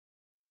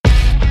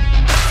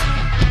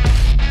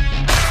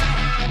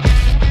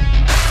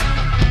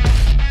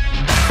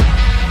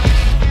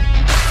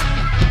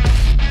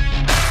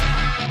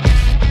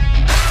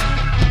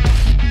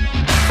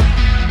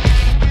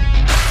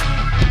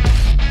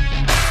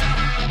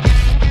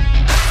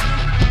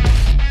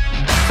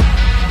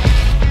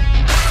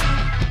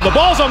The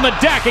ball's on the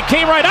deck. It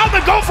came right out.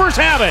 The Gophers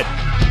have it.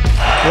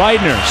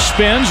 Leidner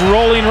spins,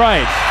 rolling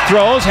right.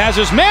 Throws, has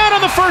his man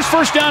on the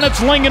first down.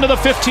 It's Ling into the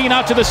 15,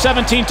 out to the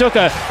 17. Took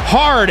a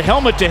hard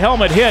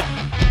helmet-to-helmet hit.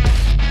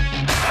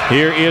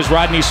 Here is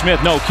Rodney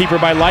Smith. No, keeper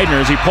by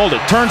Leidner as he pulled it.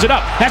 Turns it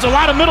up. Has a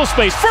lot of middle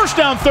space. First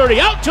down 30,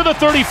 out to the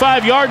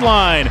 35-yard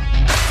line.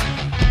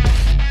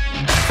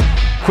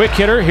 Quick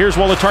hitter. Here's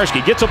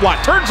Wolotarski. Gets a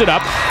block. Turns it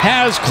up.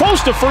 Has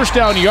close to first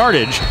down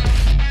yardage.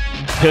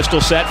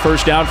 Pistol set,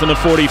 first down from the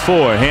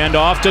 44. Hand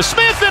off to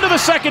Smith into the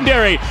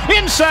secondary.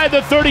 Inside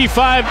the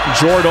 35.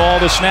 Jordahl,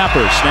 the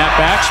snapper. Snap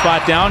back,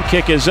 spot down,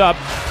 kick is up.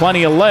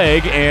 Plenty of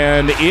leg,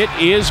 and it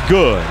is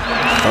good.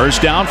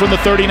 First down from the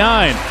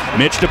 39.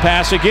 Mitch to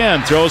pass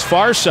again. Throws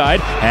far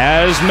side.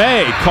 Has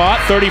May. Caught,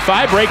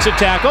 35, breaks a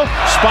tackle.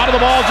 Spotted the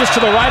ball just to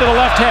the right of the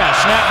left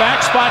hash. Snap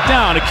back, spot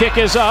down. A kick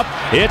is up.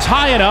 It's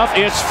high enough.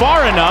 It's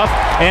far enough.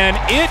 And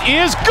it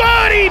is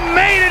good. He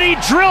made it. He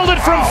drilled it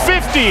from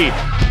 50.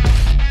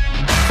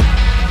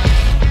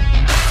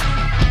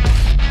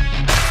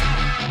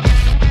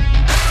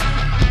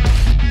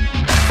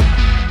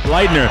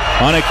 Leidner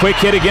on a quick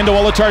hit again to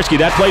Wolotarski.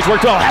 That play's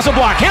worked well. Has a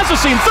block, has a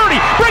seam, 30,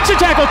 breaks a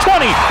tackle,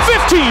 20,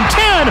 15,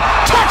 10,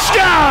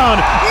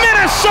 touchdown!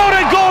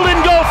 Minnesota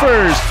Golden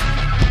Gophers!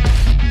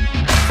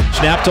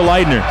 Snap to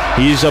Leidner.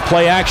 He's a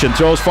play action,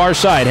 throws far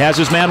side, has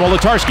his man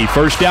Wolotarski.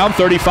 First down,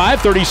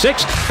 35,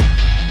 36.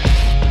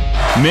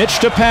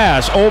 Mitch to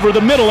pass, over the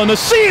middle in the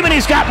seam, and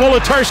he's got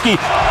Wolotarski.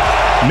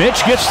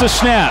 Mitch gets the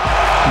snap.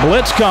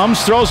 Blitz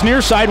comes, throws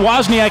near side,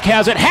 Wozniak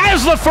has it,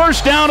 has the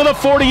first down to the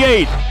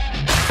 48.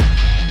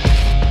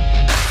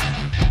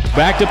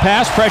 Back to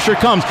pass, pressure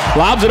comes,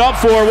 lobs it up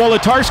for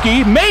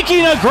Wolotarski,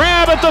 making a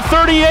grab at the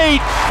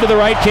 38. To the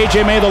right,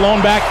 KJ May, the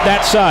lone back,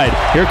 that side.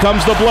 Here comes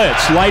the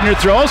blitz. Leidner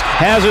throws,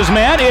 has his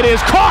man, it is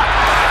caught.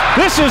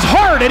 This is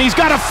hard, and he's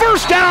got a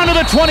first down to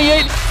the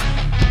 28.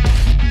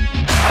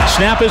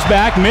 Snap is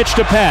back, Mitch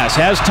to pass,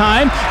 has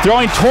time,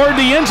 throwing toward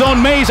the end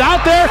zone, May's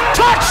out there,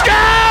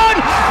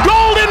 touchdown!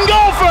 Golden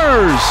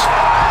Gophers!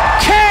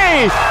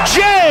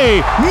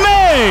 KJ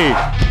May!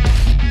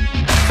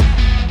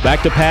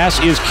 Back to pass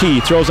is Key.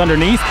 Throws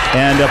underneath,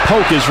 and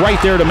Polk is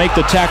right there to make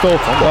the tackle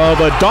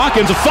of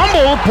Dawkins. A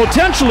fumble,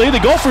 potentially.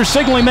 The Gophers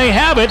signaling they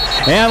have it.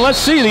 And let's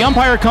see, the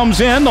umpire comes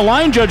in, the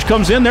line judge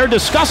comes in, they're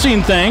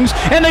discussing things,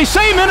 and they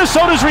say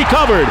Minnesota's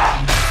recovered.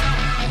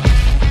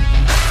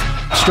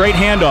 Straight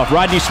handoff,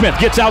 Rodney Smith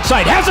gets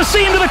outside, has a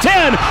seam to the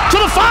 10, to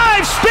the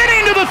 5,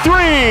 spinning to the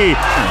 3.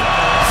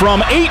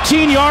 From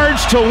 18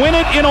 yards to win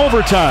it in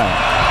overtime.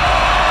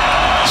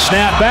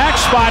 Snap back,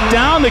 spot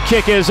down, the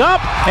kick is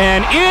up,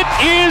 and it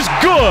is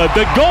good.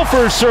 The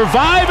Gophers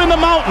survive in the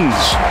mountains.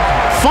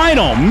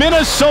 Final,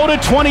 Minnesota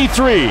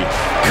 23,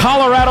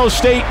 Colorado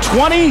State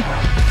 20.